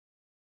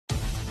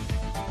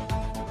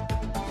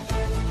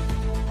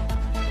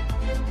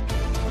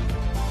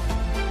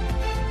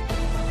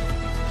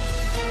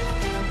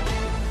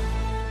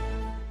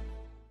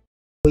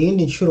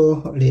Yindi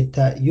nshuro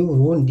leta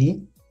y'Uburundi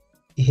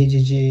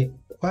ihejeje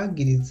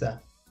kwagiriza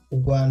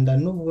Urwanda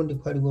n'Uburundi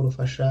ko aribo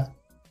rufasha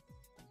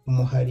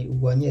umuhari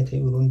urwanya leta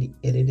y'Uburundi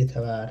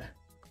Red-Tabara.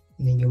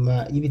 Ni nyuma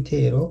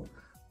y'ibitero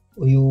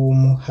uyu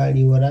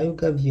muhari waraye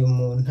ugavye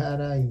mu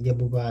ntara ya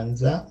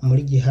Bubanza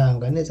muri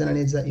Gihanga neza na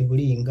neza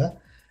iburinga,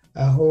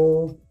 aho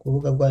ku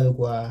rubuga rwayo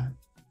rwa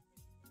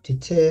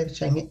Twitter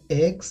canke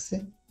X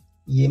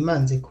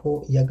yemanze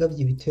ko yagavye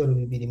ibitero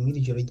bibiri mw'iri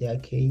joro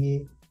ryakeye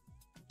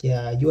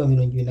rya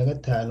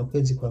 25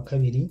 kwezi kwa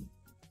kabiri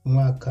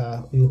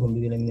umwaka w'ibihumbi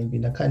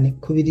 2024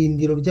 ku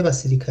birindiro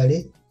by'abasirikare,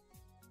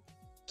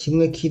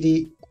 kimwe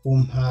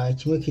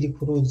kiri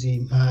ku ruzi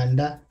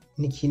Mpanda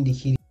n'ikindi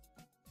kiri.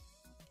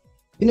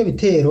 Bino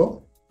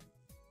bitero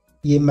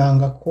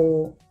yemanga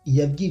ko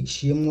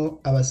yabyiciyemwo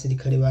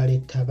abasirikare ba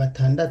leta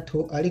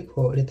batandatu,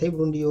 ariko leta y'u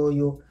Burundi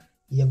yoyo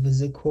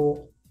yavuze ko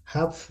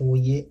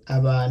hapfuye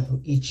abantu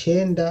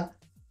 9,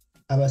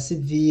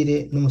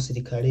 abasivile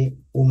n'umusirikare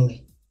umwe.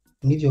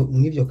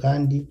 Mw'ivyo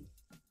kandi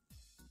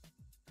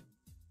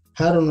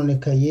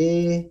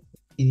harononekaye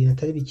ibintu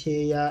atari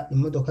bikeya,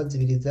 imodoka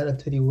 2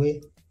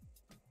 zaraturiwe,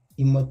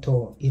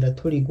 imoto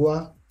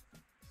iraturirwa,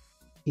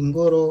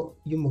 ingoro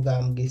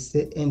y'umugambwe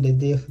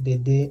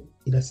CNDD-FDD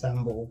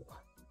irasamburwa.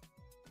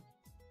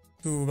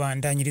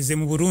 Tubandanyirize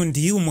mu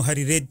Burundi,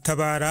 umuhari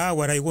Red-Tabara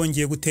waraye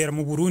wongeye gutera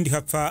mu Burundi,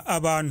 hapfa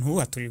abantu,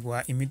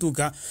 haturirwa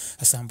imiduga,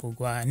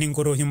 hasamburwa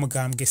n'ingoro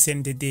y'umugambwe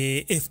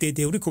CNDD-FDD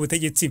uri ku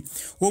butegetsi.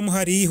 Uwo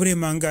muhari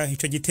uremanga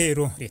ico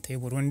gitero, leta y'u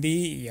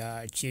Burundi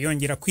yaciye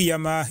yongera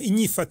kwiyama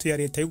inyifato ya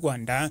leta y'u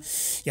Rwanda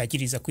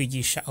yagiriza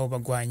kwigisha abo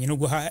bagwanyi no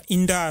guha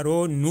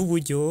indaro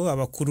n'uburyo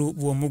abakuru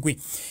b'uwo mugwi.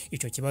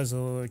 Ico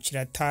kibazo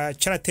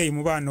carateye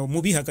umubano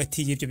mubi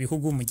hagati y'ivyo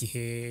bihugu mu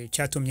gihe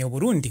catumye u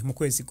Burundi mu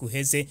kwezi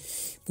guheze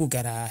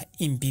gara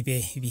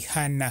imbibe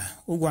bihana.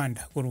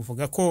 Urwanda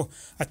uruvuga ko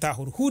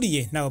ataho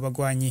ruhuriye n'abo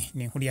bagwanyi.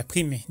 Ni inkuru ya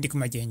Prime ndi ku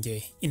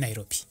Magenge i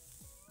Nairobi.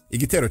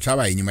 Igitero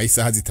cabaye inyuma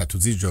y'isaha 3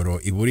 z'ijoro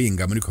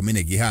iburinga muri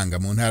komine Gihanga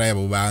mu ntara ya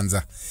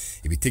Bubanza.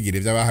 Ibitigire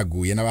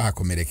by'abahaguye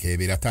n'abahakomerekeye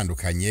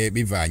biratandukanye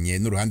bivanye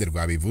n'uruhande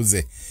rwa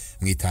bivuze.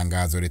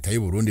 Mwitangazo leta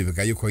y'u Burundi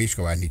bivuga yuko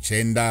hishwe abantu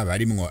 9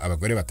 barimwo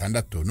abagore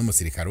 6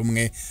 n'umusirikare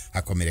umwe,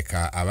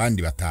 hakomereka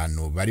abandi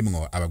 5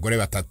 barimwo abagore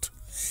 3.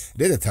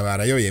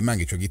 Red-Tabara yo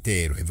yemanga ico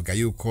gitero ivuga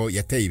yuko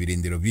yateye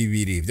ibirindiro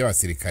bibiri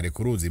by'abasirikare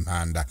ku ruzi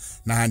Mpanda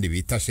n'ahandi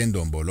bita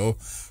Shendombolo,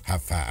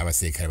 hafa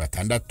abasirikare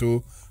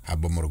 6,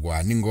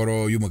 habomorwa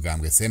n'ingoro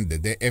y'umugambwe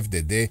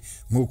CNDD-FDD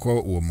nk'uko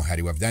uwo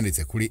muhari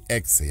wavyanditse kuri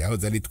X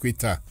yahoze ari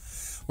Twitter.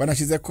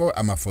 Wanashize ko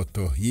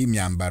amafoto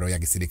y'imyambaro ya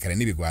gisirikare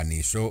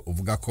n'ibigwanisho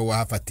uvuga ko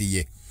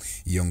wahafatiye.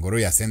 Iyo ngoro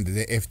ya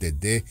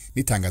CNDD-FDD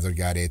n'itangazo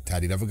rya leta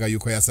riravuga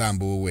yuko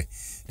yasambuwe.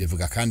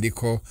 Rivuga kandi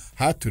ko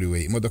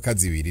haturiwe imodoka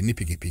 2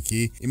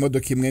 n'ipikipiki,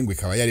 imodoka imwe ngo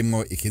ikaba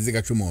yarimwo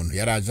ikiziga c'umuntu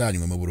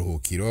yarajanywe mu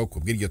buruhukiro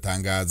kubw'iryo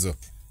tangazo.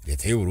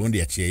 Leta y'u Burundi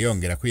yaciye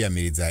yongera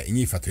kwiyamiriza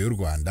inyifato y'u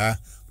Rwanda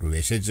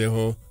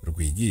rubeshejeho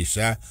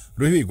rwigisha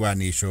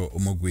ruhibigwanisho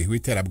umugwi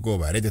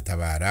w'iterabwoba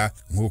Red-Tabara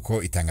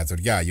nk'uko itangazo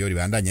ryayo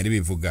ribandanya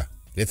ribivuga.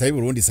 Leta y'u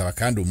Burundi isaba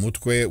kandi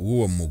umutwe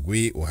w'uwo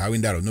mugwi uhawe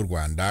indaro n'u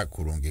Rwanda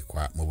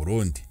kurungikwa mu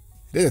Burundi.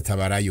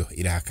 Red-Tabara yo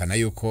irahakana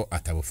yuko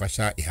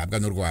atabufasha ihabwa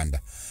n'u Rwanda.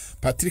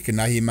 Patrick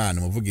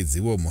Nahimana umuvugizi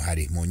wo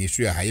muhari mu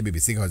nyishu yahaye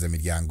BBC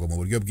GAHUZAMIRYANGO mu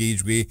buryo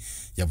bw'ijwi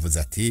yavuze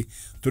ati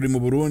turi mu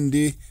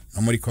Burundi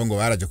no muri Kongo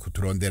baraje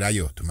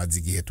kuturonderayo, tumaze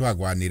igihe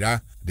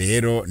tuhagwanira,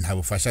 rero nta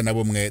bufasha na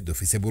bumwe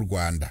dufise bw'u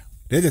Rwanda.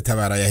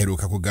 Red-Tabara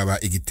yaheruka kugaba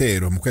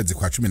igitero mu kwezi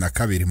kwa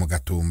 12 mu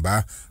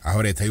Gatumba,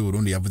 aho leta y'u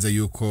Burundi yavuze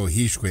yuko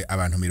hishwe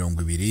abantu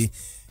 200.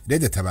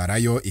 Red-Tabara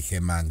yo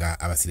ikemanga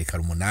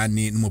abasirikare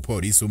 8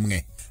 n'umupolisi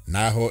umwe.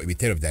 Naho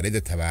ibitero vya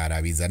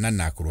Red-Tabara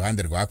bizanana ku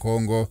ruhande rwa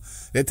Kongo,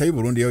 leta y'u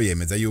Burundi yo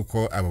yemeza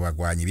yuko abo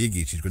bagwanyi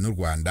bigishijwe n'u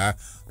Rwanda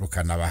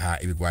rukanabaha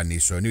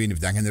ibigwanisho n'ibindi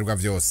vyankenerwa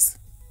vyose.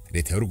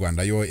 Leta y'u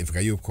Rwanda yo ivuga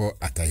yuko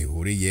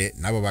atahihuriye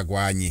nabo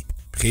bagwanyi.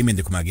 Prime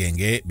ndi ku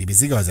Magenge,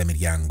 BBC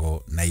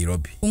GAHUZAMIRYANGO,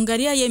 Nairobi.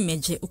 Hungariya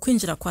yemeje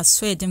ukwinjira kwa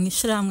Sweden mu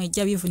ishiramwe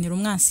ry'abivunira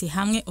umwansi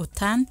hamwe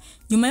OTAN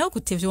nyuma yo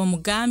gutevya uwo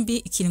mugambi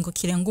ikiringo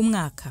kirenga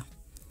umwaka.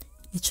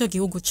 Nico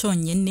gihugu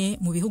conyene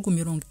mu bihugu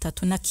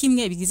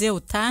 31 bigize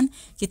OTAN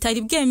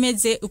kitari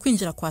bwemeze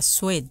ukwinjira kwa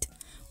Sweden.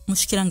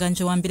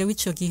 Umushikiranganje wa mbere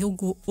w'ico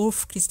gihugu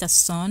Ulf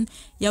Kristersson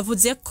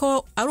yavuze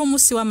ko ari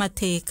umusi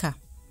w'amateka.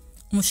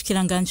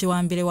 Umushikiranganje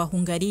wa mbere wa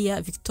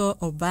Hungariya Viktor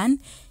Orban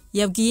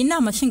yabwiye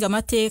inama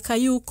nshingamateka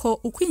yuko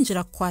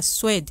ukwinjira kwa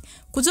Sweden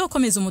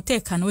kuzokomeza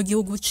umutekano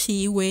w'igihugu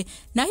ciwe,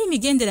 naho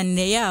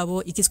imigenderanire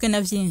yabo igizwe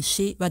na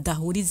vyinshi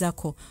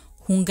badahurizako.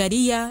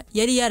 Hungariya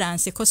yari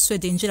yaranse ko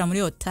Sweden injira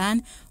muri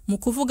OTAN mu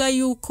kuvuga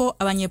yuko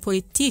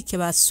abanyepolitike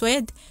ba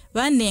Sweden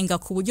banenga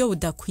ku buryo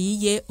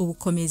budakwiye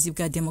ubukomezi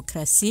bwa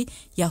demokrasi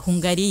ya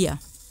Hungariya.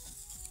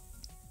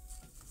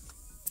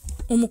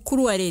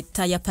 Umukuru wa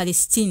leta ya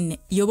Palestine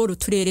iyobora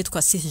uturere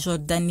twa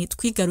Cisjordani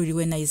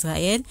twigaruriwe na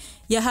Israel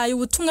yahaye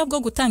ubutumwa bwo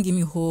gutanga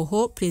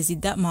imihoho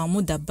Perezida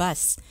Mahmoud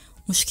Abbas.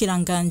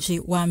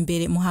 Mushikiranganje wa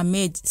mbere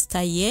Mohamed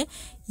Staye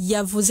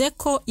yavuze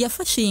ko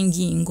yafashe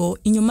ingingo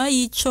inyuma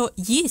y'ico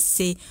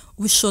yise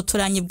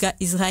ubushotoranyi bwa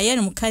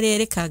Israel mu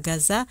karere ka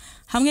Gaza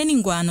hamwe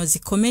n'ingwano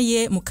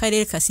zikomeye mu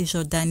karere ka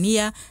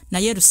Cisjordania na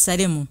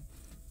Yerusalemu.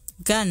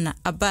 Bwana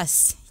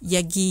Abbas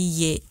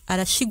yagiye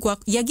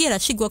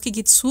arashigwa ko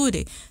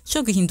igitsure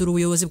cyo guhindura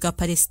ubuyobozi bwa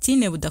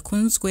Palestine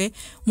budakunzwe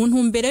mu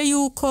ntumbero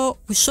y'uko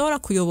bushobora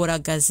kuyobora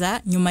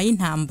Gaza nyuma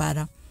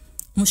y'intambara.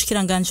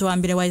 Umushikiranganje wa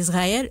mbere wa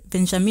Israel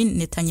Benjamin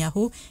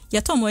Netanyahu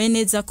yatomoye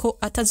neza ko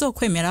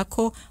atazokwemera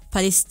ko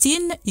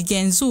Palestine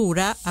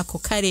igenzura ako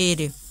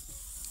karere.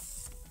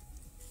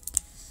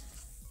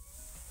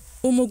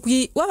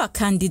 Umugwi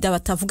w'abakandida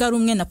batavuga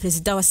rumwe na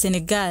perezida wa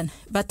Senegal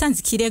batanze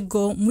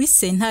ikirego muri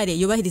sentare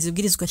yubahiriza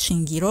ibwirizwa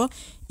shingiro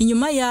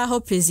inyuma yaho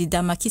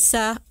perezida Macky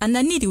Sall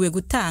ananiriwe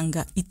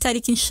gutanga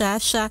itariki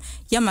nshasha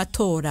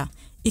y'amatora.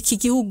 Iki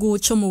gihugu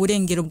cyo mu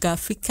burengero bwa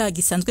Afrika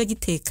gisanzwe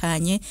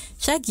gitekanye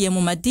cyagiye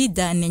mu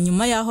madidane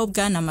nyuma yaho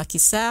bwana Macky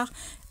Sall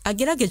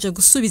agerageje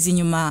gusubiza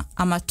inyuma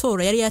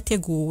amatora yari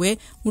yateguwe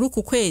muri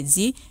uku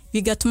kwezi,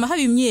 bigatuma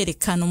haba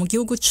imyerekano mu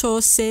gihugu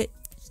cyose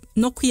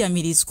no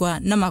kwiyamirizwa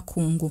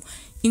n'amakungu.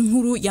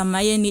 Inkuru ya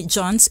Mayeni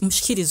Jones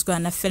mushikirizwa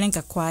na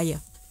Ferenga Kwaya.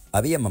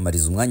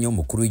 Abiyamamariza umwanya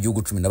w'umukuru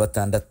w'igihugu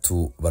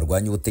 16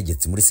 barwanya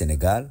ubutegetsi muri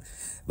Senegal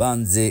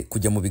banze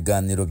kujya mu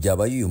biganiro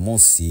byabaye uyu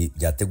munsi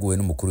byateguwe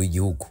n'umukuru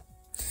w'igihugu,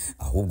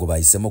 ahubwo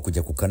bahisemo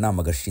kujya ku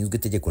kanama gashinzwe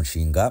itegeko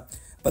nshinga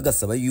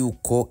bagasaba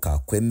yuko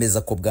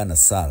kakwemeza ko bwana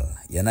Sall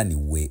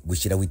yananiwe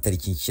gushyiraho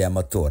itariki nshya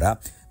y'amatora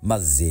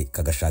maze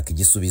kagashaka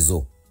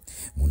igisubizo.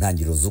 Mu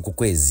ntangiriro z'uku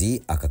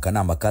kwezi aka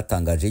kanama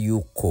katangaje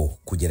yuko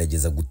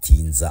kugerageza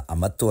gutinza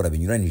amatora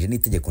binyuranije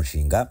n'itegeko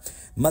nshinga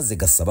maze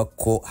gasaba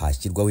ko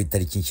hashyirwaho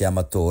itariki nshya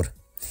y'amatora.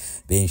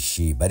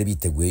 Benshi bari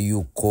biteguye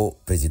yuko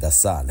Perezida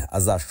Sall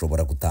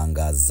azashobora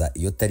gutangaza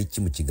iyo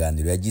tariki mu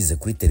kiganiro yagize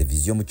kuri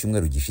televiziyo mu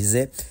cyumweru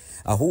gishize,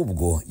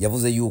 ahubwo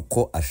yavuze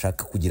yuko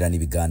ashaka kugirana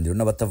ibiganiro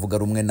n'abatavuga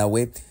rumwe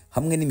nawe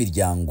hamwe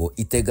n'imiryango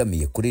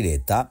itegamiye kuri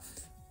leta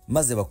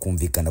maze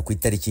bakumvikana ku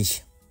itariki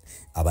nshya.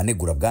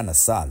 Abanegura bwana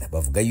Sall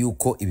bavuga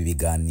yuko ibi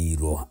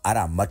biganiro ari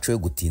amaco yo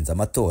gutinza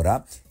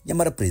amatora,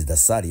 nyamara Perezida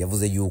Sall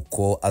yavuze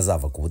yuko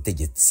azava ku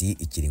butegetsi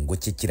ikiringo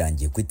cye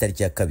kirangiye ku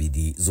itariki ya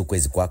 2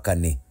 z'ukwezi kwa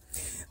 4.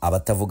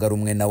 Abatavuga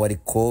rumwe nawe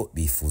ariko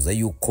bifuza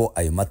yuko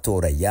ayo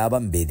matora yaba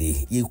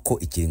mbere yuko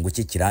ikiringo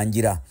cye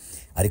kirangira,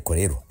 ariko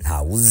rero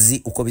nta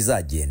uzi uko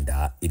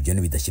bizagenda ibyo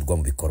nibidashyirwa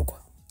mu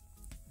bikorwa.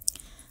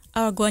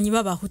 Abagwanyi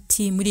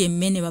b'abahuti muri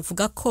Yemen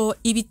bavuga ko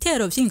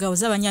ibitero by'ingabo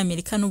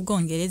z'abanyamerika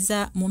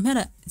n'Ubwongereza mu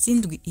mpera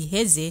z'indwi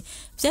iheze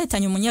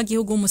byahitanye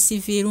umunyagihugu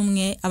w'umusivili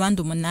umwe,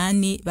 abandi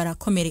 8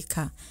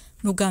 barakomereka.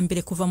 N'ubwa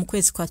mbere kuva mu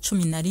kwezi kwa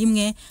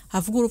 11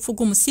 havuga urupfu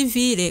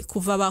rw'umusivile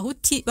kuva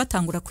abahuti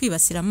batangura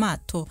kwibasira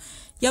amato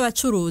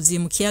y'abacuruzi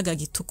mu kiyaga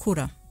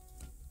gitukura.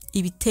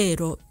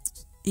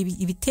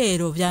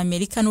 Ibitero vya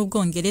Amerika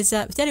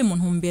n'Ubwongereza byari mu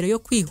ntumbero yo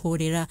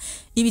kwihorera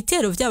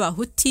ibitero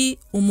by'abahuti,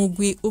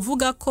 umugwi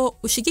uvuga ko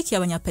ushigikiye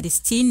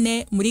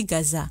abanyapalestine muri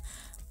Gaza.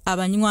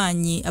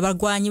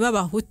 Abarwanyi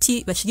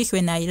b'abahuti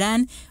bashigikiwe na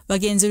Iran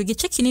bagenzura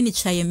igice kinini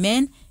ca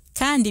Yemen,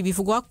 kandi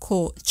bivugwa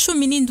ko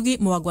 17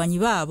 mu bagwanyi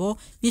babo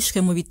bishwe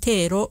mu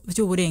bitero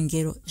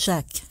by'uburengero.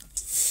 Jacques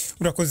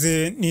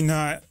urakoze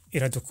Nina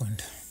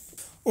Iradukunda.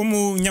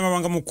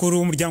 Umunyamabanga mukuru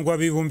w'umuryango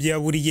w'abibumbye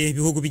yaburiye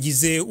ibihugu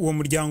bigize uwo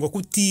muryango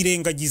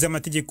kutirengagiza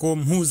amategeko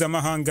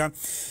mpuzamahanga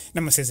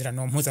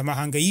n'amasezerano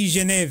mpuzamahanga y'i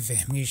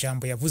Geneve. Mu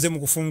ijambo yavuze mu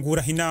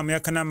gufungura inama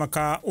y'akanama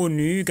ka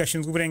ONU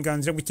gashinzwe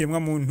uburenganzira bw'ikiremwa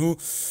muntu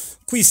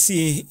ku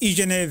isi i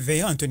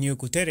Geneve, Antonio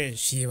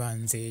Guterres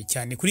yibanze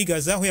cyane kuri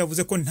Gaza, aho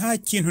yavuze ko nta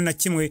kintu na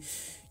kimwe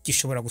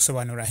gishobora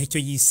gusobanura icyo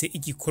yise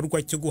igikorwa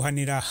cyo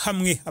guhanira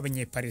hamwe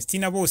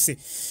abanyepalestina bose.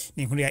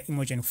 Ni inkuru ya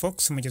Imogen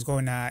Fox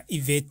mugezwaho na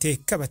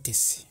Yvette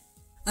Kabatesi.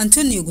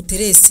 Antonio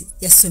Guterres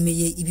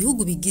yasomeye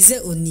ibihugu bigize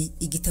ONU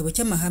igitabo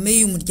cy'amahame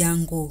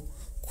y'umuryango,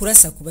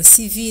 kurasa ku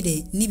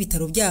basivile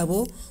n'ibitaro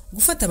byabo,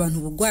 gufata abantu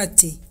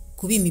bugwate,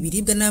 kubima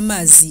ibiribwa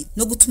n'amazi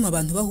no gutuma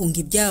abantu bahunga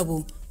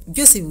ibyabo,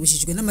 byose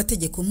bibujijwe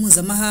n'amategeko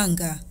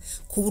mpuzamahanga.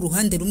 Kuba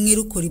uruhande rumwe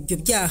rukora ibyo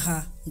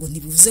byaha ngo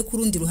ntibivuze ko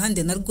urundi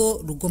ruhande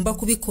narwo rugomba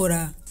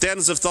kubikora.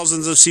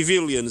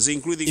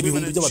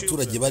 Ibihumbi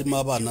by'abaturage barimo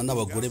abana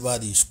n'abagore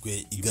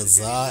barishwe i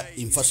Gaza,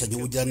 imfashanyo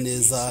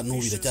y'ubugiraneza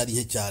n'ubu biracyari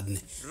nke cyane.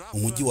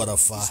 Umujyi wa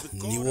Rafa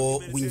niwo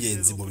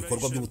w'ingenzi mu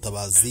bikorwa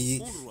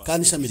by'ubutabazi,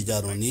 kandi ishami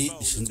rya ONU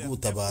rishinzwe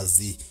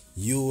ubutabazi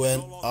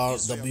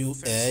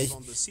UNRWA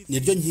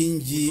niryo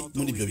nkingi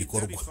muri ibyo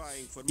bikorwa.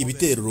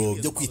 Ibitero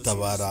byo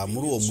kwitabara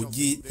muri uwo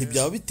mujyi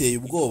ntibyaba biteye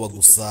ubwoba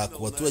gusa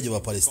ku baturage ba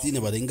Palestine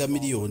barenga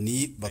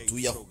miliyoni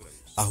batuyeho,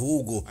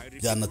 ahubwo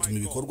byanatuma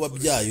ibikorwa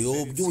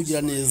byayo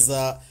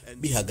by'ubugiraneza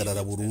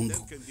bihagarara burundu.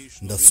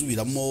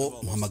 Ndasubiramo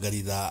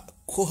mpamagarira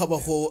ko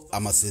habaho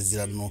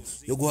amasezerano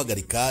yo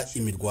guhagarika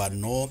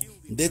imirwano,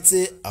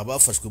 ndetse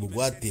abafashwe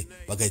bugwate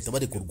bagahita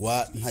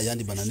barekurwa nta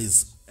yandi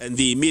mananiza. And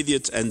the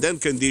immediate and then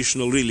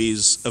conditional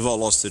release of all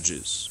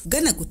hostages.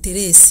 Bwana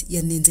Guterres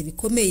yanenze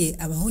bikomeye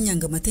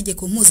abahonyanga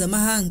amategeko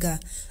mpuzamahanga,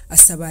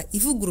 asaba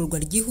ivugururwa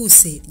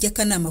ryihuse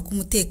ry'akanama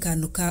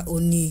k'umutekano ka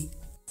ONU.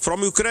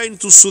 From Ukraine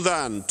to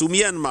Sudan to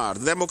Myanmar,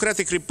 the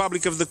Democratic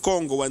Republic of the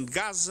Congo and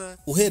Gaza.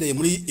 Uhereye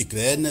muri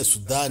Ukraine,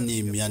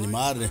 Sudani,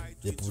 Myanmar,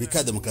 Repubulika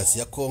ya Demokarasi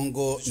ya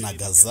Congo na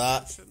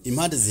Gaza,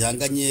 impande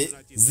zihanganye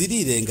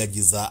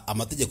zirirengagiza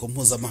amategeko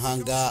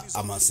mpuzamahanga,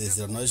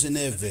 amasezerano ya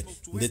Geneve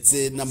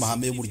ndetse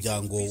n'amahame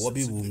y'umuryango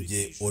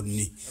w'abibumbye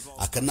ONU.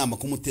 Akanama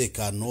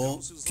k'umutekano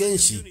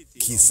kenshi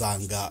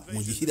kisanga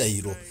mu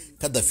gihirahiro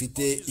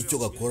kadafite icyo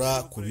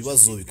gakora ku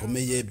bibazo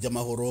bikomeye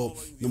by'amahoro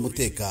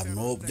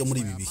n'umutekano byo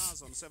muri ibi bihe.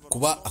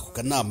 Kuba ako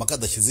kanama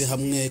kadashyize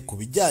hamwe ku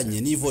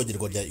bijyanye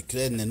n'ivogerwa rya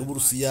Ukraine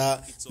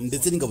n'Uburusiya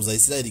ndetse n'ingabo za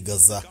Israel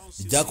Gaza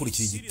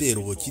byakurikiye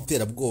igitero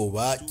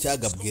cy'iterabwoba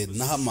cyagabwe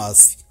na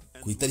Hamas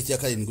ku itariki ya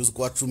 7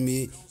 z'ukwa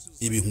 10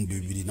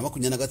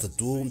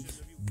 2023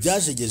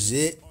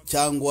 byajegeje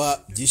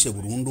cyangwa byishe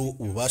burundu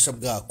ububasha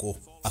bwako.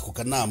 Ako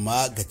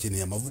kanama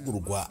gakeneye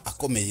amavugururwa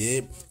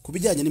akomeye ku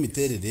bijyanye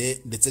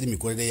n'imiterere ndetse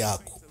n'imikorere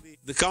yako.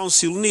 The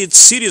council needs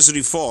serious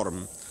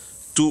reform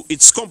to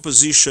its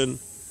composition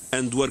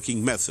and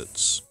working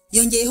methods.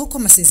 Yongeyeho ko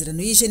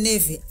amasezerano y'i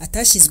Geneve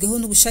atashizweho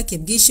n'ubushake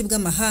bwinshi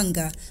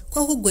bw'amahanga, ko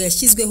ahubwo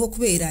yashyizweho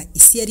kubera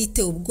isi yari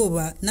itewe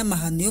ubwoba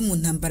n'amahano yo mu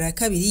ntambara ya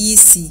kabiri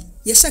y'isi.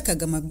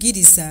 Yashakaga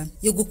amabwiriza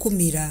yo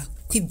gukumira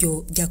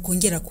kw'ibyo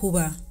byakongera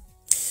kuba.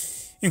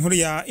 Inkuru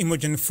ya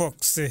Imogen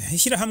Fox.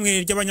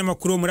 Ishyirahamwe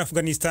ry'abanyamakuru muri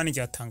Afghanistan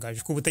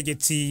ryatangaje ko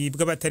ubutegetsi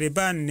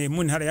bw'abatalibane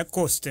mu ntara ya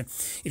Coast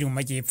iri mu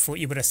majyepfo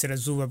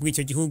iburasirazuba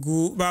bw'icyo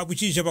gihugu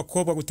babujije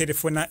abakobwa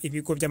gutelefona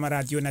ibigo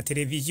by'amaradiyo na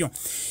televiziyo.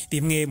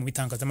 Bimwe mu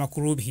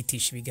bitangazamakuru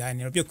bihitisha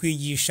ibiganiro byo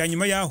kwigisha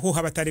nyuma yaho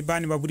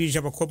abatalibane baburije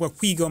abakobwa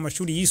kwiga mu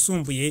mashuri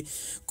yisumbuye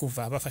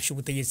kuva bafashe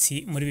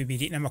ubutegetsi muri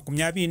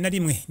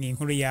 2021. Ni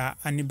inkuru ya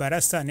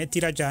Anibarasa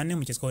Netirajane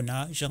mugezweho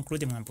na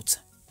Jean-Claude Mwambutsa.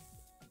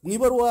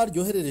 Mwibaruwa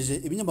ryoherereje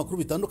ibinyamakuru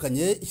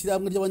bitandukanye,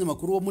 ishyirahamwe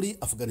ry'abanyamakuru bo muri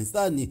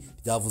Afghanistan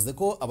ryavuze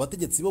ko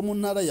abategetsi bo mu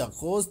ntara ya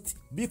Coast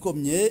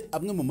bikomye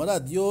amwe mu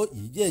maradiyo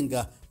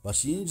yigenga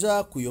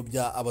bashinja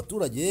kuyobya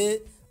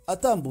abaturage,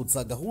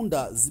 atambutsa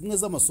gahunda zimwe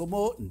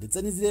z'amasomo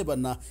ndetse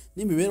n'izirebana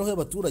n'imibereho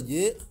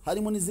y'abaturage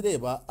harimo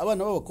n'izireba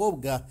abana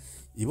b'abakobwa.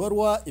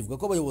 Ibarwa ivuga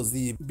ko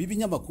abayobozi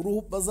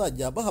b'ibinyamakuru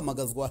bazajya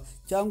bahamagazwa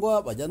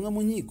cyangwa bajyanwe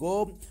mu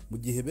nkiko mu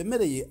gihe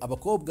bemereye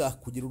abakobwa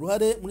kugira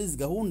uruhare muri izi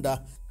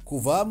gahunda.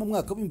 Kuva mu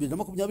mwaka wa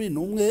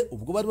 2021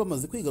 ubwo bari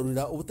bamaze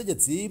kwigarurira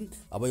ubutegetsi,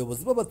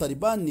 abayobozi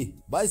b'abatalibani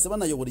bahise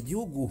banayobora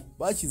igihugu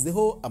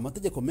bashyizeho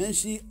amategeko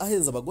menshi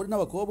aheza abagore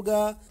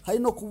n'abakobwa, hari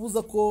no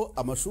kubuza ko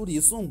amashuri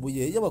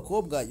yisumbuye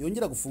y'abakobwa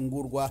yongera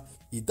gufungurwa.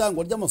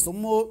 Itangwa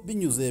ry'amasomo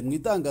binyuze mu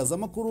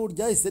itangazamakuru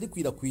ryahise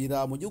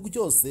rikwirakwira mu gihugu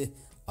cyose.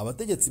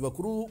 Abategetsi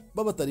bakuru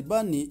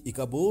b'abatalibani i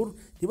Kabul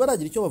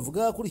ntibaragira icyo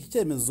bavuga kuri iki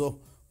cyemezo.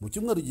 Mu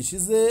cyumweru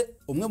gishize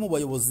umwe mu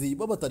bayobozi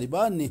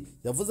b'abatalibani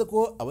yavuze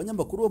ko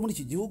abanyamakuru bo muri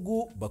iki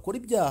gihugu bakora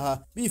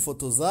ibyaha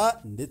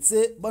bifotoza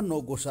ndetse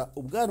banogosha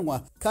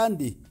ubwanwa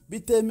kandi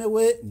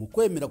bitemewe mu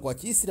kwemera kwa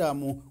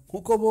Kiyisilamu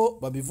nk'uko bo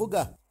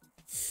babivuga.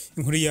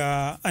 Inkuru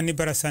ya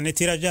Anibarasa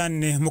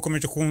Netirajane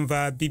mukomeje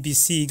kumva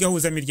BBC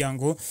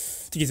gahuzamiryango.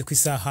 Tugeze ku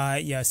isaha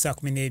ya saa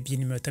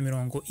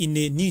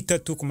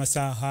 12:43 ku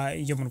masaha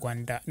yo mu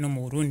Rwanda no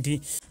mu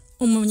Burundi.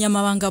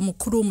 Umunyamabanga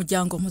mukuru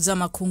w'umuryango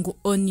mpuzamakungu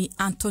ONU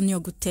Antonio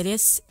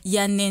Guterres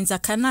yanenze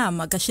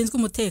akanama gashinzwe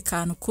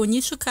umutekano ku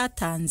nyishu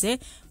katanze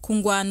ku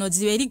ngwano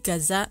zibera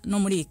Gaza no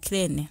muri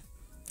Ukraine.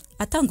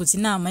 Atanguza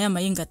inama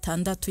y'amayinga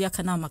 6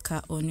 y'akanama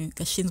ka ONU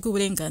gashinzwe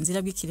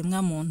uburenganzira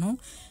bw'ikiremwa muntu,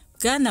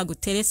 Bwana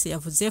Guterres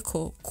yavuze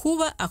ko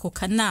kuba ako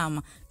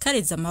kanama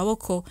kareza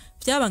amaboko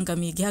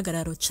byabangamiye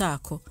igihagararo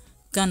cako.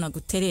 Bwana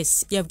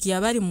Guterres yabwiye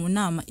abari mu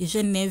nama i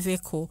Geneve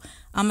ko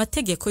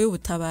amategeko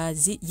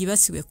y'ubutabazi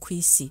yibasiwe ku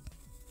isi.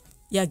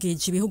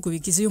 Yagirije ibihugu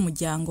bigize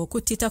y'umuryango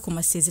kutita ku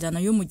masezerano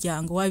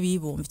y'umuryango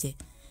w'abibumbye.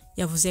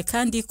 Yavuze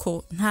kandi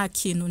ko nta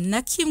kintu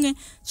na kimwe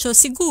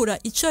cosigura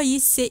ico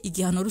yise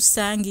igihano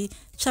rusangi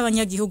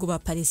c'abanyagihugu ba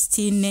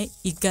Palestine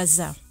i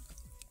Gaza.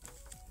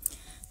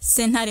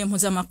 Sentare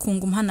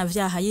mpuzamakungu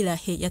mpanavyaha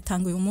yirahe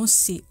yatanguye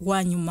umunsi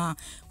wa nyuma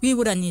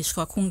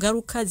wiburanishwa ku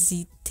ngaruka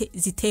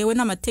zitewe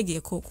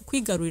n'amategeko ku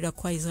kwigarurira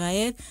kwa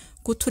Israel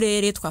ku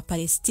turere twa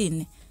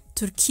Palestine.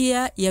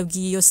 Turkiya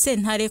yabwiye iyo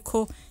sentare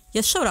ko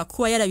yashobora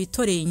kuba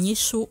yarabitoreye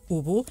inyishu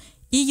ubu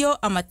iyo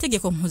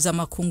amategeko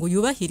mpuzamakungu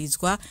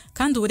yubahirizwa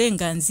kandi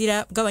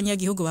uburenganzira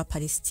bw'abanyagihugu ba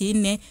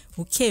Palestine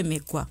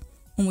bukemerwa.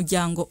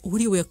 Umuryango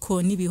uhuriwe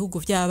ko n'ibihugu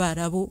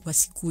by'Abarabu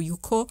basiguye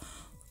uko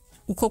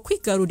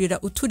kwigarurira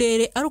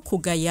uturere ari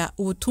ukugaya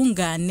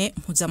ubutungane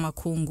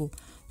mpuzamakungu.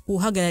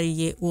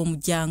 Uhagarariye uwo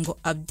muryango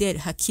Abdel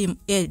Hakim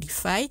El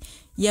Rifai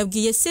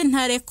yabwiye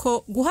sentare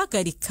ko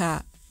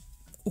guhagarika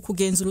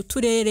ukugenzura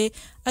uturere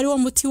ari wo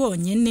muti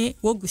wonyene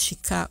wo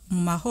gushika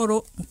mu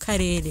mahoro mu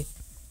karere.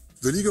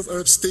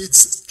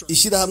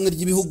 Ishyirahamwe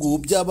ry'ibihugu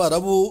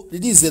by'Abarabu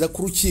ririzera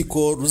ko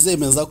urukiko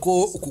ruzemeza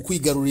ko uku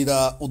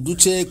kwigarurira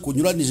uduce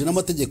kunyuranije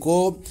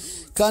n'amategeko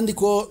kandi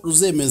ko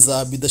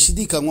ruzemeza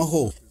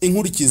bidashidikanywaho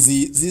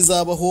inkurikizi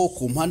zizabaho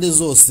ku mpande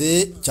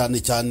zose, cyane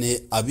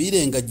cyane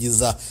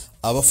abirengagiza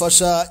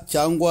abafasha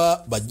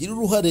cyangwa bagira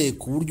uruhare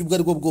ku buryo ubwo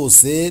aribwo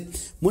bwose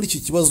muri iki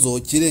kibazo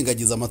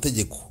kirengagiza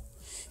amategeko.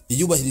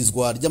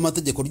 iyubahirizwa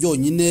ry'amategeko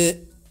ryonyine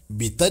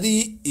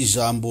bitari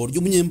ijambo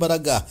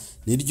ry'umunyembaraga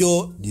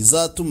niryo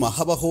rizatuma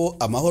habaho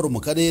amahoro mu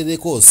karere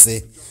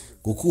kose.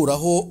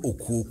 Gukuraho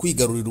uku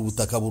kwigarurira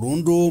ubutaka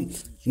burundu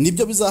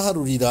nibyo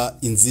bizaharurira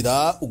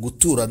inzira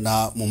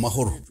uguturana mu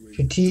mahoro.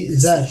 Inshuti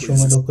zacu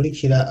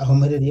mudukurikira aho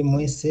muherereye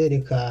mwese,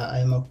 reka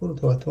aya makuru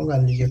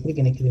tubatunganirije kuri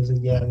genekerezo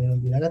rya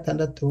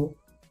 26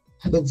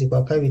 ukwezi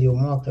kwa kabiri mu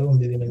mwaka wa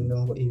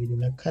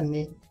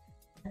 2024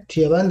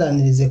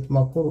 tuyabandanirize ku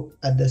makuru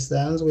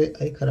adasanzwe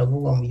ariko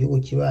aravugwa mu gihugu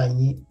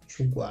kibanyi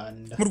cy'u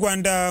Rwanda. Mu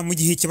Rwanda mu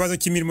gihe ikibazo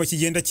cy'imirimo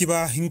kigenda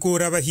kiba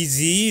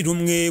ingorabahizi,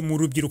 rumwe mu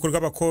rubyiruko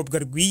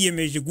rw'abakobwa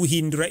rwiyemeje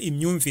guhindura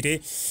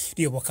imyumvire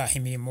riyoboka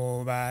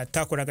imirimo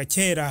batakoraga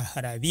kera.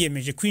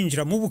 Harabiyemeje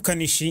kwinjira mu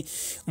bukanishi,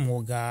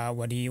 umwuga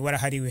wari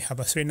warahariwe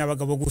abasore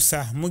n'abagabo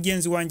gusa.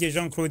 Mugenzi wanjye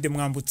Jean-Claude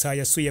Mwambutsa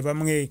yasuye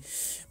bamwe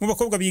mu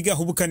bakobwa biga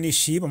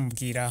ubukanishi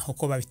bamubwira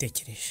uko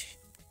babitekereje.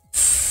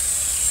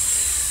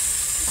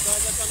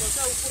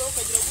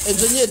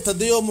 Engineer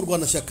Tadeyo mu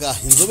Rwanda Shyaka,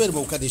 inzobere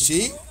mu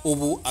bukanishi,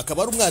 ubu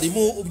akaba ari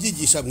umwarimu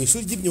ubyigisha mu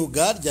ishuri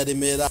ry'imyuga rya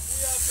Remera.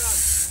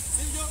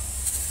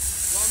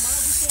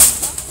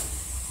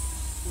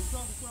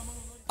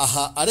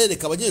 Aha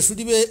arereka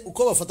abanyeshuri be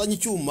uko bafatanya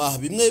icyuma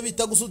bimwe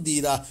bita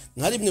gusudira,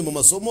 nka rimwe mu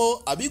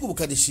masomo abiga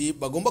ubukanishi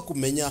bagomba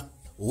kumenya.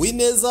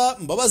 Uwineza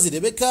Mbabazi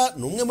Rebeka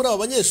ni umwe muri aba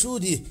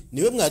banyeshuri,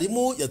 niwe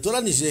mwarimu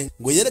yatoranije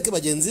ngo yereke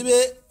bagenzi be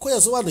ko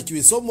yasobanukiwe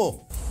isomo.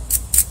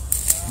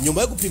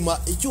 Nyuma yo gupima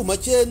icyuma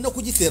cye no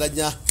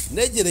kugiteranya,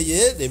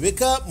 negereye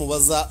Rebeka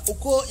mubaza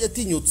uko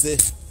yatinyutse.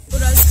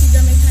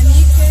 Uraziga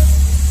mekanike,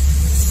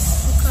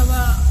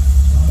 ukaba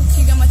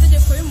ukiga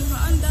amategeko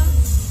y'umuhanda,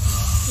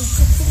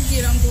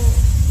 ukakubwira ngo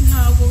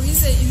ntabwo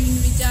wize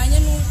ibintu bijyanye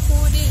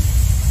n'ukuri,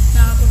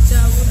 ntabwo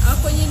byabura,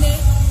 ako nyine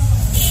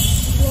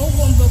wowe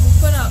ugomba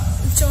gukora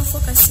icyo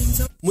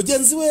wafokasinze.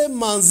 Mugenzi we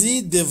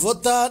Manzi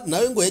Devota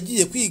nawe ngo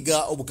yagiye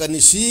kwiga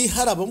ubukanishi,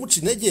 hari abamuca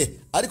intege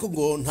ariko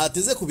ngo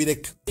ntateze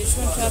kubireka.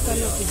 Icyo nshaka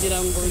no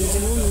kugira ngo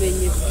ngire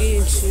ubumenyi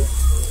bwinshi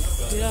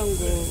kugira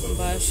ngo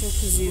mbashe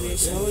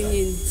kuzibeshaho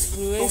nyine,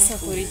 buri wese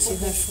akora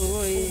ikintu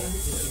ashoboye,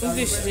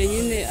 yumvishije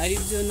nyine ari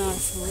byo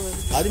nashoboye.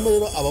 Harimo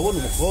rero ababona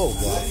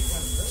umukobwa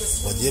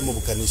wagiye mu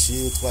bukanishi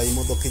utwaye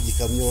imodoka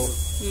y'igikamyo,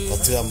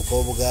 batuye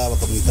umukobwa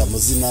bakamwita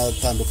amazina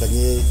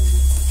atandukanye,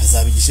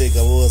 azaba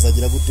igishegabo,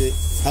 azagira gute,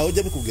 ntawe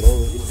ujya bikubwira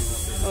wowe?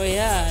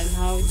 Oya,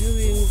 ntawe ujya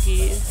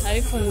ubimbwira,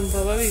 ariko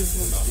numva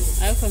babivuga,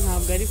 ariko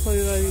ntabwo ariko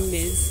biba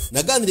bimeze.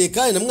 Naganiriye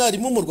kandi na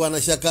mwarimu mu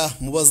Rwanda Shyaka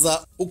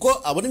mubaza uko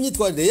abona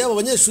imyitwarire y'aba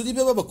banyeshuri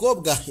be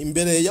b'abakobwa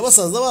imbere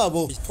y'abasaza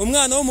babo.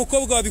 Umwana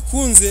w'umukobwa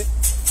wabikunze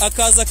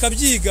akaza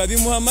akabyiga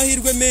bimuha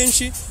amahirwe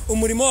menshi,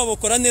 umurimo wabo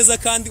bakora neza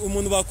kandi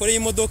umuntu bakoreye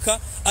imodoka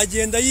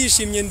agenda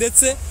yishimye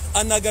ndetse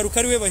anagaruka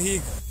ari we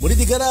bahiga. Muri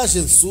di garage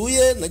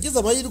nsuye nagize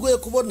amahirwe yo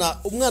kubona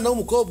umwana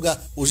w'umukobwa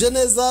uje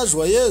neza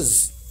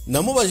Joyeuse.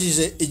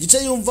 Namubajije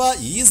igice yumva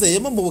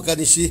yizeyemo mu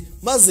bukanishi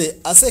maze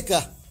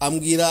aseka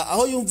ambwira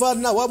aho yumva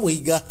nta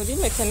wamuhiga. Muri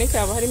mekanike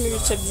haba harimo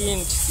ibice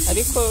byinshi,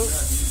 ariko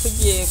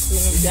tugiye ku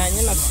bintu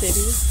bijyanye na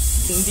feri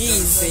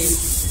ndizeye,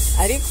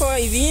 ariko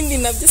ibindi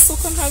nabyo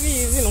suko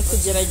ntabizi no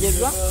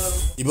kugerageza.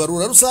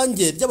 Ibarura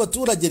rusange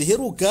ry'abaturage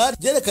riheruka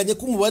ryerekanye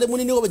ko umubare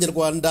munini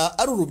w'abanyarwanda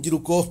ari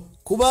urubyiruko.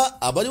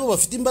 Kuba abari bo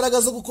bafite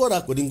imbaraga zo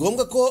gukora, ni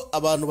ngombwa ko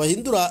abantu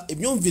bahindura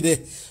imyumvire.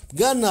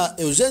 Bwana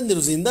Eugene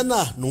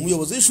Ruzindana ni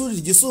umuyobozi w'ishuri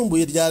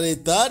ryisumbuye rya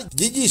leta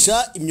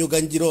ryigisha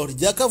imyuga ngiro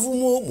rya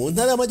Kavumu mu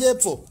ntara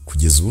y'Amajyepfo.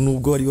 Kugeza ubu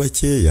nubwo ari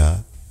bakeya,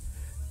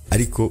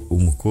 ariko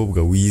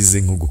umukobwa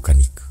wize nko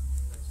gukanika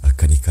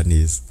akanika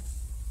neza,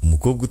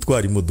 umukobwa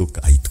utwara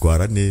imodoka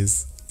ayitwara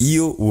neza.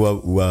 Iyo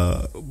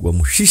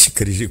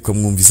wamushishikarije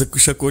ukamwumvisa ko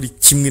ishakora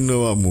kimwe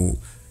na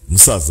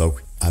musaza we,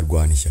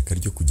 arwana ishyaka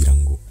ryo kugira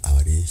ngo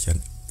abareshya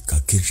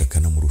kakenshi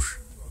akanamurusha,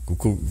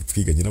 kuko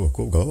twiganye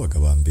n'abakobwa babaga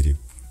ba mbere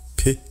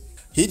pe.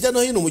 Hirya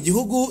no hino mu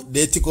gihugu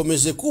leta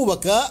ikomeje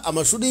kubaka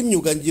amashuri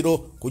y'imyuga ngiro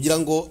kugira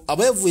ngo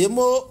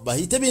abayavuyemo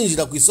bahite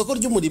binjira ku isoko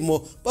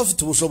ry'umurimo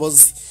bafite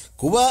ubushobozi.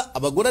 Kuba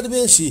abagore ari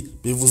benshi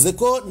bivuze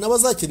ko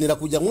n'abazakenera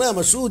kujya muri aya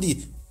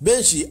mashuri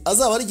benshi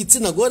azaba ari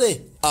igitsina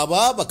gore.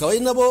 Aba bakaba ari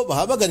nabo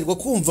bahabagarirwa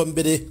kumva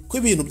mbere ko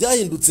ibintu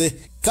byahindutse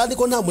kandi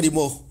ko nta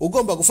murimo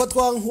ugomba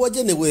gufatwa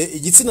nk'uwagenewe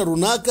igitsina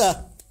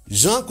runaka.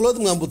 Jean-Claude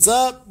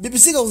Mwambutsa,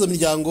 BBC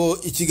GAHUZAMIRYANGO,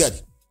 i Kigali.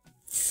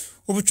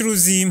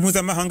 Ubucuruzi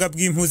mpuzamahanga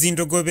bw'impuzi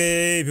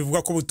indogobe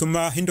bivuga ko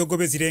butuma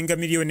indogobe zirenga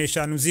miliyoni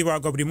 5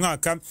 zibagwa buri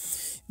mwaka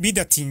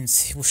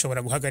bidatinze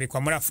bushobora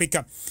guhagarikwa muri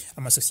Afrika.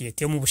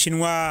 Amasosiyete yo mu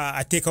Bushinwa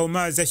ateka mu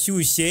mazi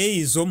ashyushye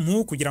izo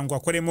mpu kugira ngo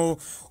akoremo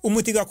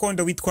umuti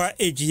gakondo witwa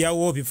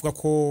Ejiyawo, bivuga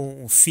ko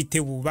ufite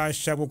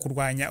ububasha bwo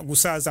kurwanya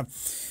gusaza.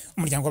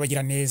 Umuryango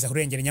w'abagira neza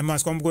urengera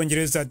inyamaswa mu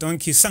Bwongereza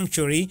Donkey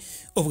Sanctuary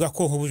uvuga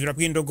ko ubujura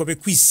bw'indogobe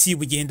kw'isi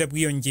bugenda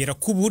bwiyongera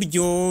ku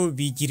buryo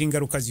bigira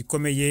ingaruka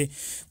zikomeye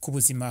ku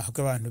buzima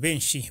bw'abantu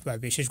benshi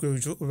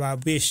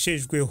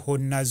babeshejweho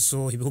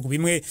nazo. Ibihugu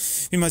bimwe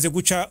bimaze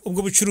guca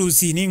ubwo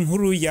bucuruzi. Ni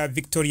inkuru ya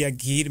Victoria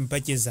Gil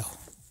mbagezaho.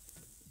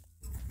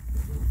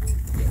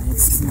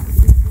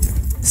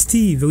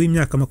 Steve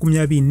w'imyaka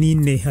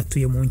 24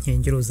 atuye mu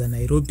nkengero za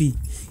Nairobi.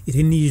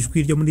 Iri ni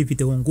ijwi ryo muri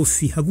video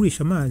ngufi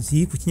agurisha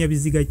amazi ku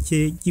kinyabiziga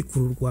cye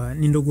gikururwa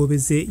n'indogobe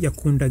ze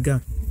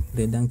yakundaga.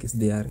 The donkeys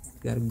they are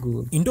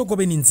good.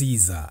 Indogobe ni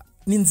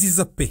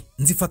nziza pe,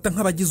 nzifata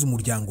nk'abagize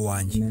umuryango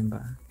wanjye.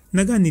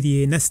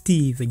 Naganiriye na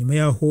Steve nyuma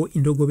yaho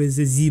indogobe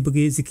ze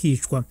zibwe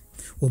zikicwa.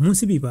 Uwo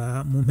munsi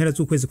biba mu mpera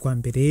z'ukwezi kwa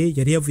mbere,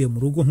 yari yavuye mu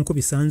rugo nkuko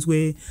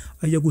bisanzwe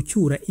ajya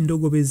gucyura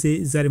indogobe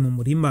ze zari mu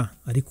murima,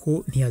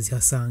 ariko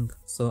ntiyazihasanga.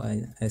 So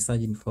I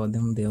searched for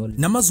them all.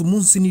 Namaze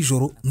umunsi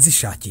nijoro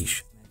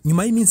nzishakisha.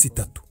 Nyuma y'iminsi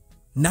 3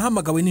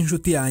 nahamagawe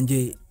n'inshuti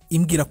yanjye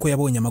imbwira ko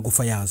yabonye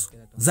amagufa yazo.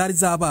 Zari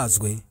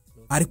zabazwe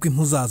ariko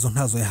impu zazo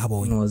ntazo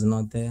yahabonye.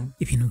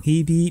 Ibintu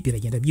nk'ibi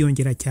biragenda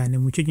byongera cyane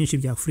mu bice byinshi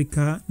bya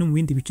Afrika no mu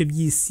bindi bice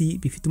by'isi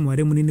bifite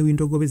umubare munini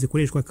w'indogobe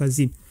zikoreshwa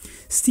akazi.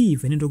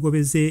 Steve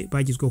n'indogobe ze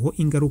bagizweho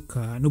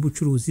ingaruka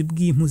n'ubucuruzi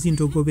bw'impu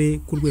z'indogobe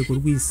ku rwego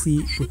rw'isi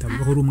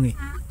butavugaho rumwe.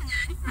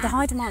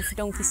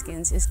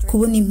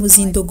 Kubona impu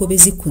z'indogobe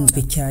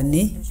zikunzwe cyane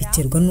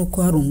biterwa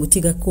n'uko hari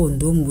umuti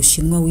gakondo mu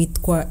Bushinwa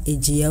witwa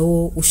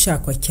Ejiao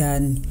ushakwa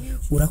cyane.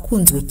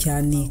 Urakunzwe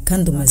cyane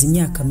kandi umaze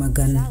imyaka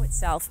magana.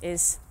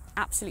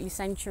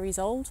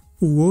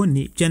 Uwo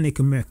ni Janek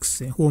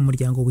Max wo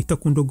muryango wita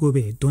ku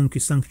ndogobe Donkey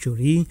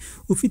Sanctuary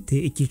ufite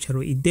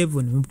icyicaro i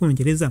Devon mu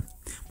Bwongereza.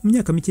 Mu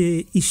myaka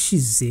mike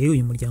ishize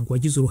uyu muryango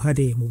wagize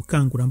uruhare mu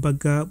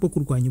bukangurambaga bwo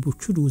kurwanya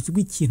ubucuruzi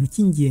bw'ikintu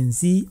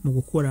cy'ingenzi mu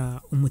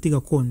gukora umuti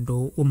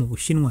gakondo wo mu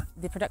Bushinwa.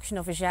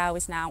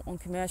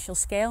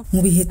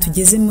 Mu bihe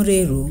tugezemo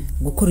rero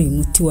gukora uyu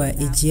muti wa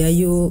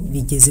Ejiao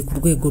bigeze ku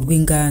rwego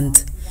rw'inganda.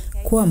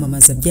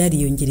 Kwamamaza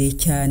byariyongereye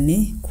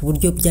cyane ku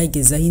buryo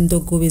byagezaho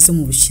indogobe zo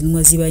mu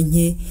Bushinwa ziba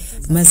nke,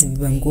 maze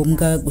biba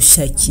ngombwa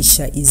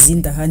gushakisha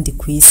izindi ahandi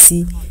ku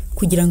isi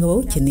kugira ngo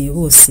abawukeneye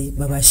bose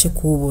babashe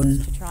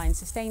kuwubona.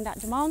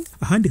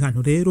 Ahandi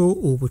hantu rero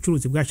ubu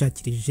bucuruzi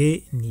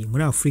bwashakirije ni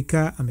muri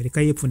Afrika,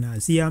 Amerika y'Epfo na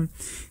Aziya.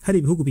 Hari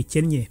ibihugu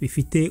bikennye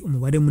bifite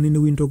umubare munini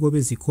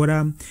w'indogobe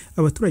zikora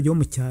abaturage bo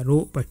mu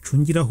cyaro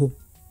bacungiraho.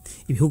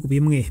 Ibihugu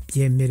bimwe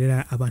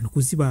byemerera abantu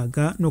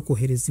kuzibaga no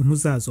kohereza impu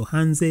zazo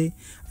hanze,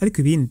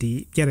 ariko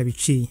ibindi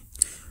byarabiciye.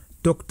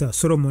 Dr.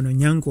 Solomon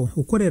Nyango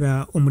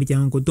ukorera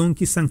umuryango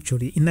Donkey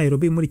Sanctuary i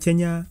Nairobi muri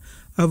Kenya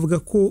avuga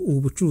ko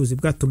ubu bucuruzi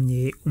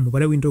bwatumye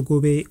umubare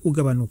w'indogobe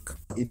ugabanuka.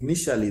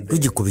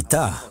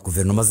 Rugikubita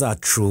guverinoma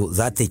zacu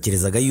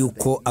zatekerezaga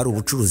yuko ari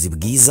ubucuruzi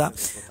bwiza,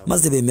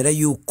 maze bemera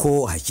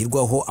yuko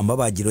hashyirwaho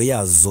amabagiro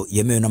yazo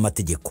yemewe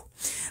n'amategeko.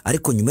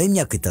 Ariko nyuma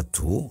y'imyaka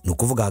 3, ni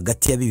ukuvuga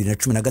hagati ya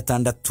 2016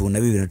 na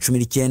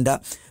 2019,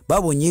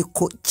 babonye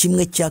ko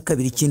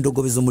 1/2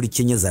 cy'indogobe zo muri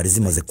Kenya zari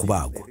zimaze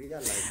kubagwa.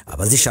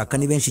 Abazishaka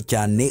ni benshi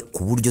cyane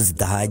ku buryo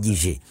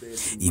zidahagije.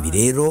 Ibi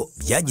rero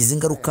byagize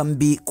ingaruka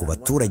mbi ku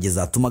baturage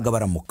zatumaga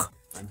baramuka,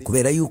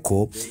 kubera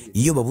yuko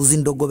iyo babuze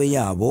indogobe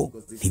yabo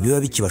ntibiba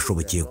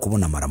bikibashobokeye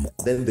kubona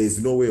amaramuko.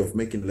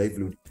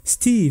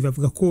 Steve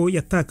avuga ko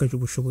yatakaje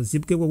ubushobozi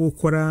bwe bwo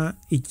gukora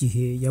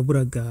igihe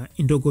yaburaga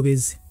indogobe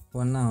ze.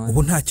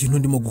 Ubu nta kintu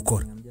ndimo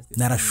gukora,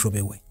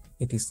 narashobewe.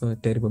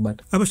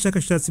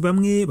 Abashakashatsi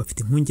bamwe bafite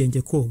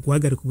impungenge ko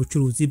guhagarika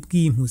ubucuruzi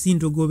bw'impu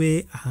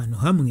z'indogobe ahantu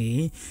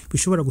hamwe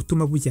bishobora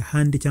gutuma bujya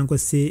ahandi cyangwa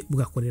se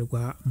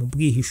bugakorerwa mu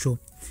bwihisho.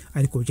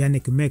 Ariko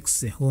Janek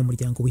Max wo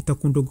muryango wita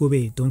ku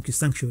ndogobe Donkey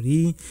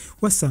Sanctuary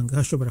wasanga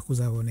hashobora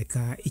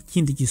kuzaboneka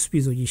ikindi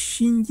gisubizo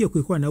gishingiye ku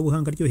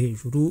ikoranabuhanga ryo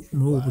hejuru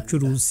muri ubu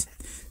bucuruzi.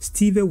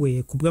 Steve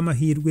we ku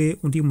bw'amahirwe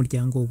undi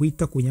muryango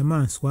wita ku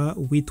nyamaswa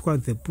witwa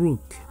The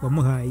Brook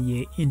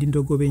wamuhaye indi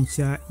ndogobe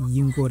nshya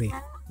y'ingore.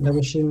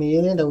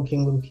 Ndagushimiye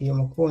ndagukengurukiye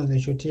mukunzi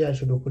inshuti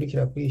yacu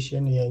dukurikira kuri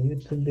chaîne ya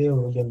YouTube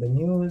Urugendo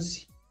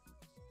News.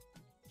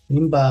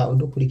 Nimba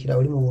udukurikira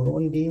uri mu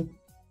Burundi,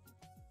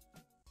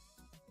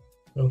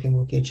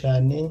 ndagukengurukiye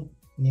cyane.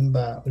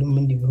 Nimba uri mu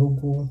bindi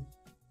bihugu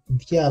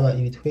byaba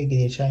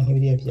ibitwegereye canke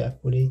biriya bya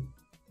kure,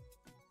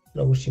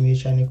 ndagushimiye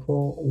cyane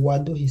ko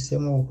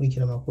waduhisemo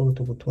gukurikira amakuru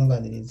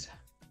tugutunganiriza.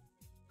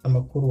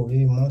 Amakuru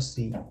y'uyu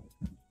munsi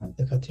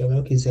reka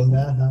tuyagarukize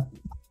ngaha,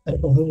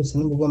 ariko nk'ubu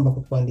nimba ugomba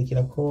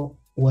kutwandikira ko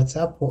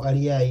WhatsApp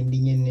ari ya indi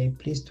nyene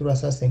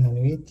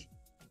 +358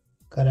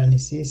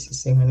 46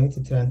 58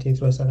 38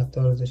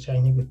 314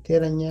 canke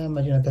guteranya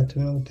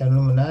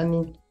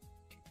 358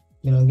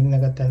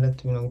 46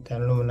 58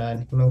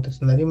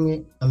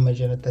 31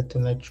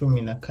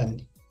 314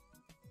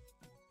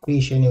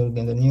 kuri chaîne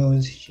Urugendo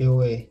News.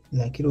 Jewe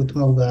nakiri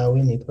ubutumwa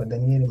bwawe nitwa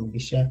Daniel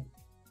Mugisha,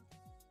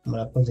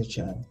 murakoze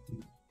cyane.